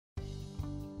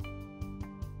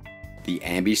The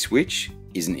ANBI Switch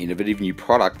is an innovative new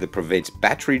product that prevents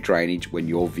battery drainage when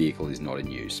your vehicle is not in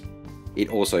use. It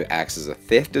also acts as a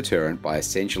theft deterrent by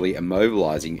essentially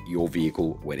immobilizing your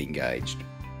vehicle when engaged.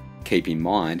 Keep in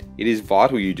mind, it is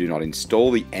vital you do not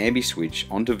install the ANBI Switch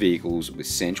onto vehicles with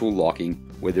central locking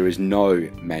where there is no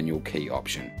manual key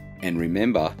option. And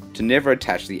remember to never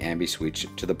attach the ANBI Switch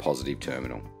to the positive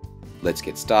terminal. Let's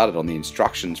get started on the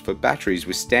instructions for batteries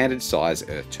with standard size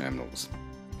earth terminals.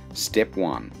 Step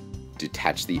 1.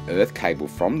 Detach the earth cable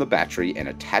from the battery and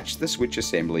attach the switch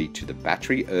assembly to the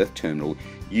battery earth terminal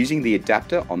using the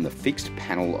adapter on the fixed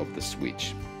panel of the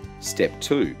switch. Step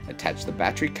 2. Attach the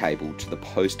battery cable to the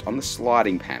post on the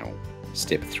sliding panel.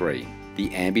 Step 3. The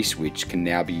ANBI switch can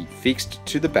now be fixed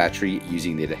to the battery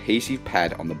using the adhesive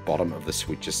pad on the bottom of the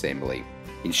switch assembly.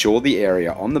 Ensure the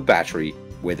area on the battery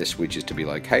where the switch is to be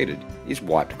located is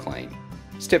wiped clean.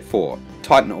 Step 4.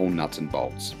 Tighten all nuts and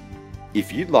bolts.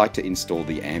 If you'd like to install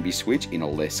the ANBI switch in a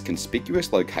less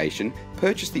conspicuous location,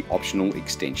 purchase the optional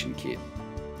extension kit.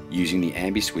 Using the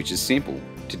ANBI switch is simple.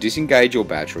 To disengage your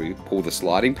battery, pull the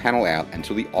sliding panel out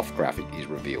until the off graphic is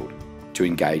revealed. To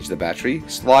engage the battery,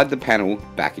 slide the panel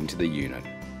back into the unit.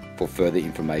 For further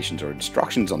information or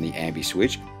instructions on the ANBI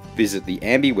switch, visit the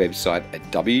ANBI website at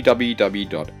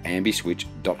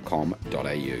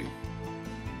www.anbiswitch.com.au.